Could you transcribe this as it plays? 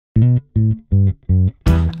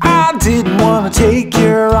didn't want to take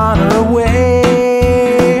your honor away.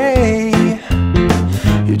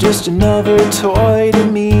 You're just another toy to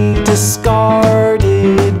me,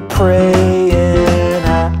 discarded prey. And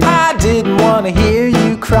I didn't want to hear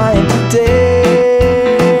you crying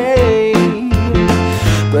today.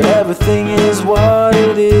 But everything is what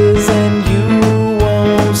it is, and you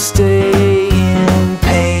won't stay in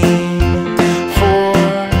pain for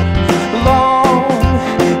long.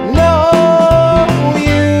 No,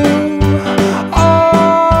 you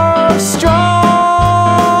are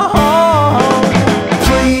strong.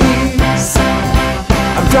 Please,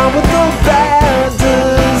 I'm done with the bad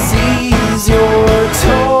disease. You're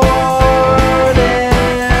torn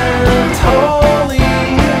and holy.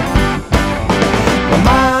 My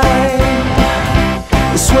mind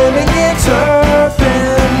is swimming in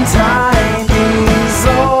turpentine,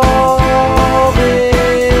 dissolving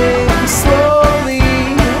slowly.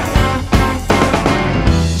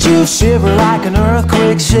 You shiver like an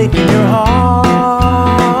earthquake shaking your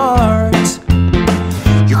heart.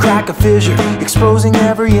 You crack a fissure, exposing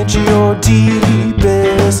every inch of your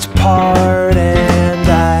deepest part. And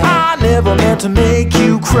I never meant to make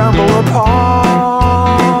you crumble apart.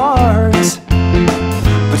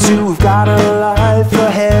 But you've got a life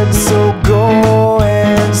ahead, so go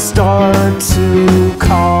and start to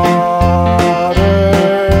cauterize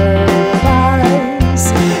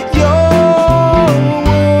your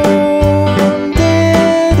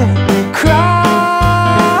wounded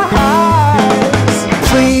cries.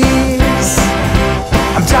 Please,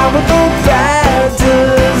 I'm down with the bad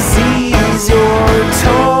disease. You're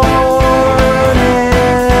torn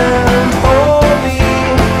and holy.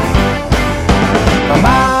 My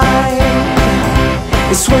mind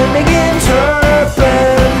is swimming in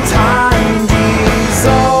turpentine,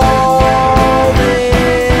 dissolving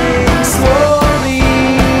slowly.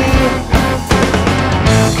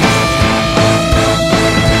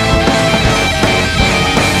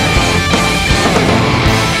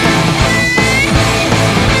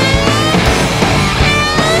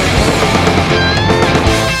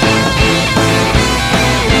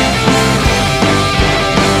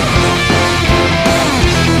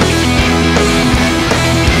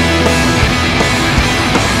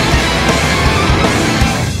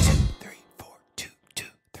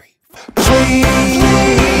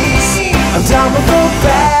 Please, I'm down with the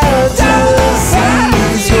bad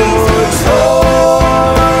disease. You're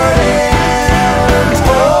torn and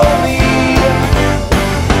holy.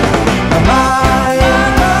 My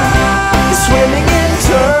mind is swimming in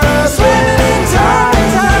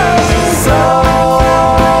turpentine, dissolving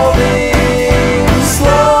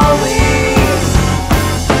slowly.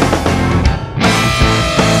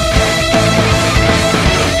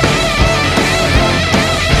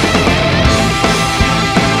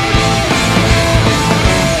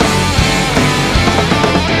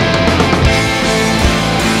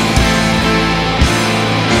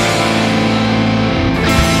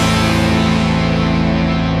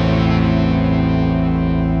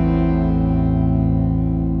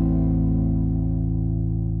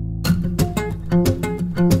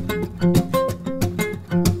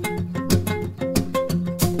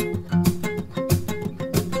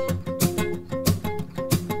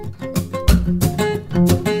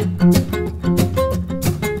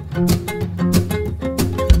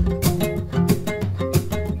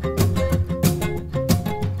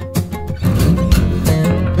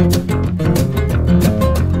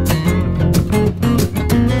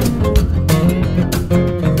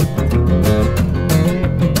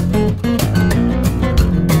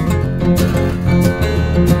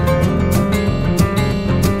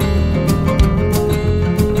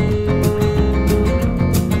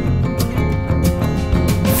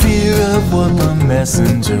 What the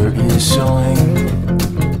messenger is showing,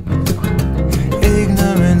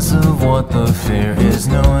 ignorance of what the fear is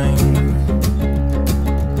knowing.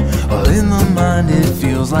 While in the mind it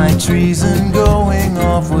feels like treason, going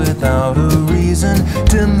off without a reason.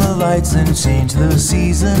 Dim the lights and change the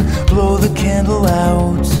season, blow the candle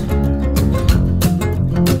out.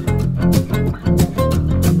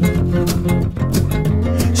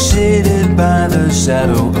 Shaded by the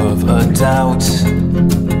shadow of a doubt,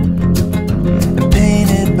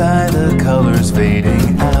 by the colors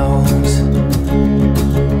fading out.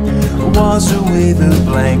 Wash away the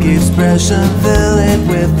blank expression, fill it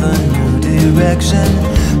with a new direction.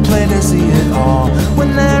 Plain to see it all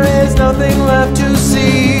when there is nothing left to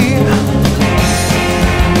see.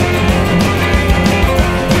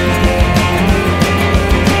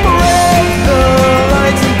 Break the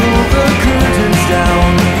lights and pull the curtains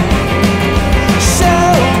down.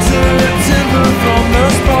 Shelter timber from the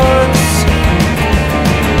sparks.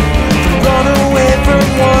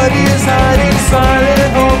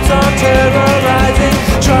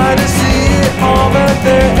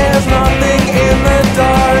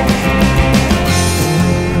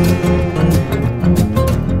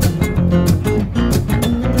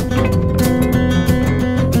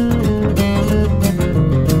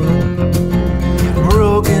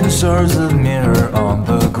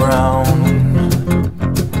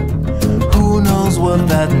 what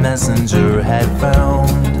that messenger had found.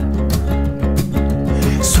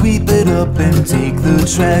 Sweep it up and take the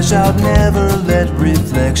trash out. Never let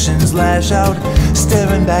reflections lash out,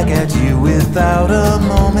 staring back at you without a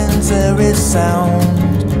momentary sound.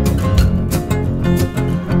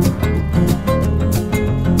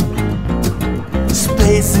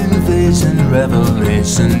 Space invasion,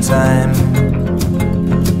 revelation time.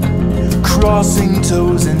 Crossing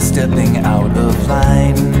toes and stepping out of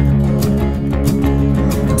line.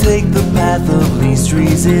 Take the path of least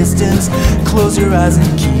resistance. Close your eyes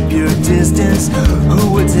and keep your distance.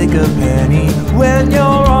 Who would take a penny when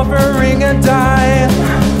you're offering a dime?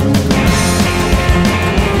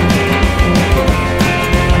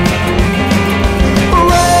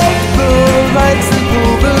 Roll the lights and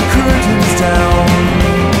pull the curtains down.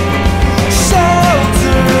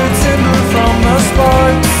 Shelter timber from the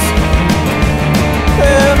sparks,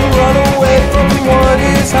 and run away from what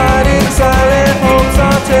is hiding. Silent hopes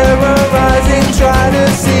are terrorizing. Try to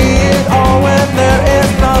see it all when there is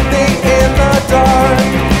nothing in the dark.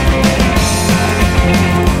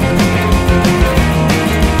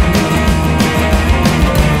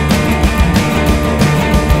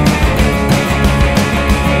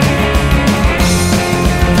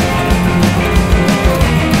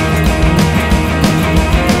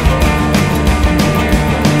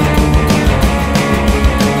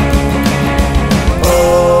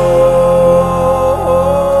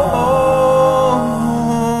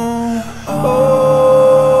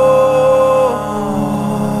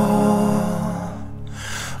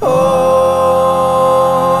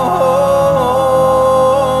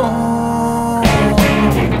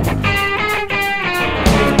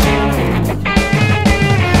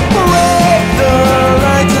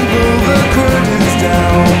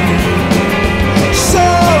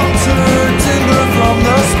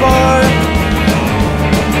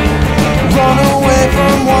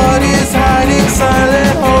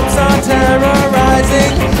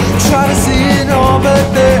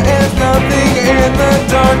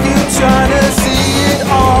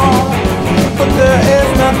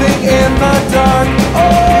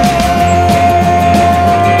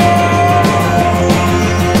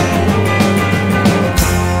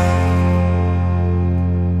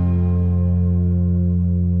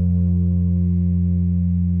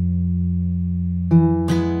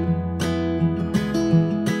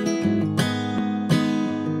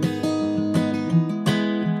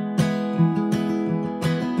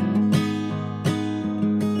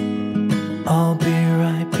 I'll be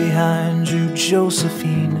right behind you,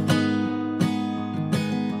 Josephine.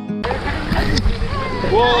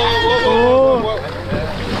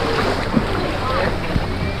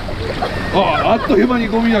あっという間に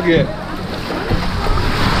ゴミだけ。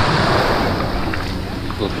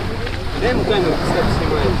Then we're going to step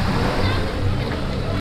somewhere.